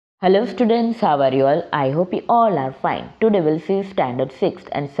Hello students, how are you all? I hope you all are fine. Today we'll see standard 6th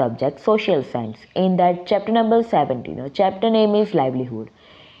and subject social science. In that chapter number 17, chapter name is livelihood.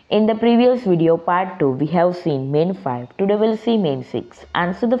 In the previous video part 2, we have seen main 5. Today we'll see main 6.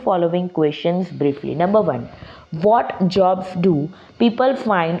 Answer the following questions briefly. Number 1. What jobs do people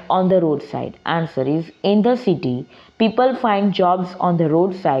find on the roadside? Answer is in the city, people find jobs on the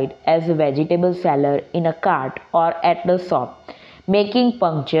roadside as a vegetable seller in a cart or at the shop, making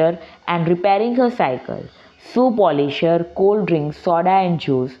puncture and repairing a cycle, shoe polisher, cold drink, soda and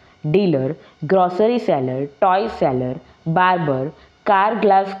juice, dealer, grocery seller, toy seller, barber, car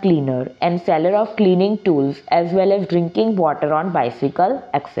glass cleaner, and seller of cleaning tools, as well as drinking water on bicycle,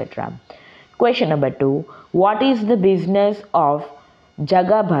 etc. Question number 2. What is the business of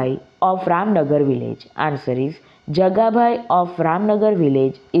Jagabhai of Ramnagar village? Answer is Jagabhai of Ramnagar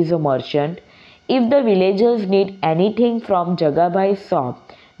village is a merchant. If the villagers need anything from Jagabhai's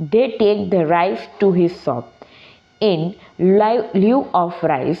shop, they take the rice to his shop. In lieu of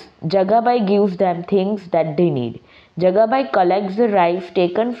rice, Jagabai gives them things that they need. Jagabai collects the rice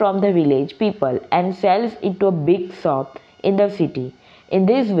taken from the village people and sells it to a big shop in the city. In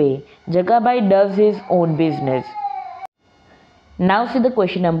this way, Jagabai does his own business. Now see the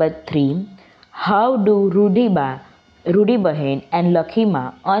question number 3. How do Rudi Bahen and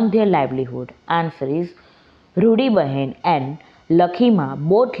Lakhima earn their livelihood? Answer is Rudi Bahen and Lakhima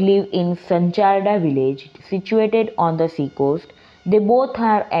both live in Sancharda village situated on the sea coast. They both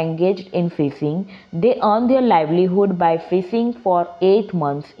are engaged in fishing. They earn their livelihood by fishing for 8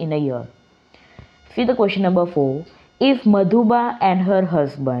 months in a year. See the question number 4. If Madhuba and her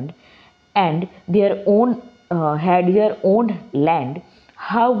husband and their own had their own land,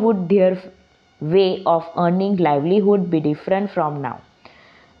 how would their way of earning livelihood be different from now?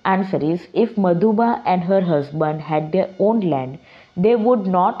 Answer is if Madhuba and her husband had their own land, they would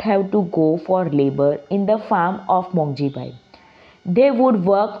not have to go for labor in the farm of Mongjibai. They would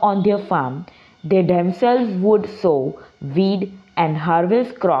work on their farm. They themselves would sow, weed, and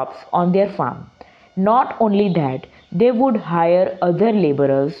harvest crops on their farm. Not only that, they would hire other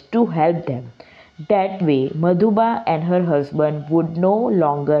laborers to help them. That way, Madhuba and her husband would no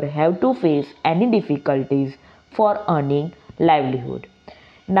longer have to face any difficulties for earning livelihood.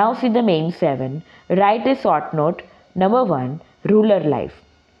 Now see the main 7. Write a short note. Number 1. Rural life.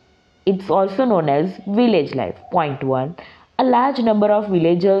 It's also known as village life. Point 1. A large number of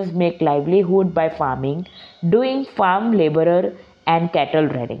villagers make livelihood by farming, doing farm laborer and cattle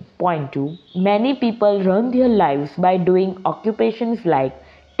rearing. Point 2. Many people run their lives by doing occupations like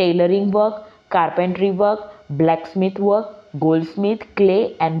tailoring work, carpentry work, blacksmith work, goldsmith,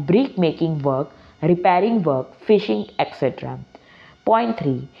 clay and brick making work, repairing work, fishing, etc. Point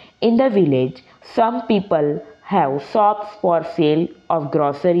 3. In the village, some people have shops for sale of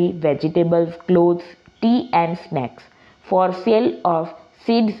grocery, vegetables, clothes, tea and snacks, for sale of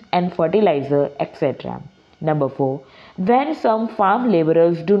seeds and fertilizer, etc. Number 4. When some farm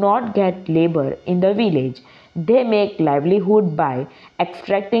laborers do not get labor in the village, they make livelihood by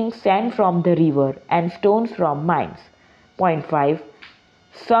extracting sand from the river and stones from mines. Point 5.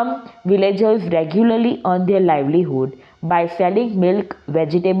 Some villagers regularly earn their livelihood by selling milk,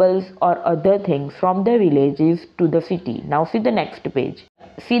 vegetables, or other things from the villages to the city. Now see the next page.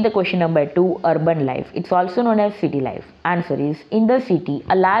 See the question number 2, urban life. It's also known as city life. Answer is in the city,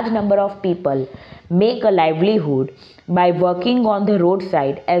 a large number of people make a livelihood by working on the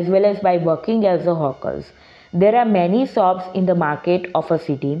roadside as well as by working as a hawkers. There are many shops in the market of a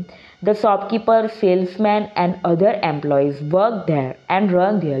city. The shopkeeper, salesman, and other employees work there and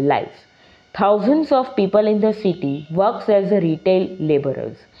run their lives. Thousands of people in the city work as retail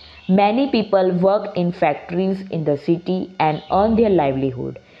laborers. Many people work in factories in the city and earn their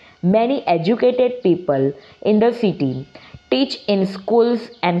livelihood. Many educated people in the city teach in schools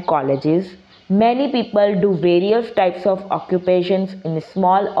and colleges. Many people do various types of occupations in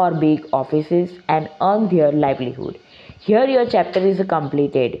small or big offices and earn their livelihood. Here your chapter is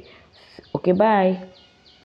completed. Okay, bye.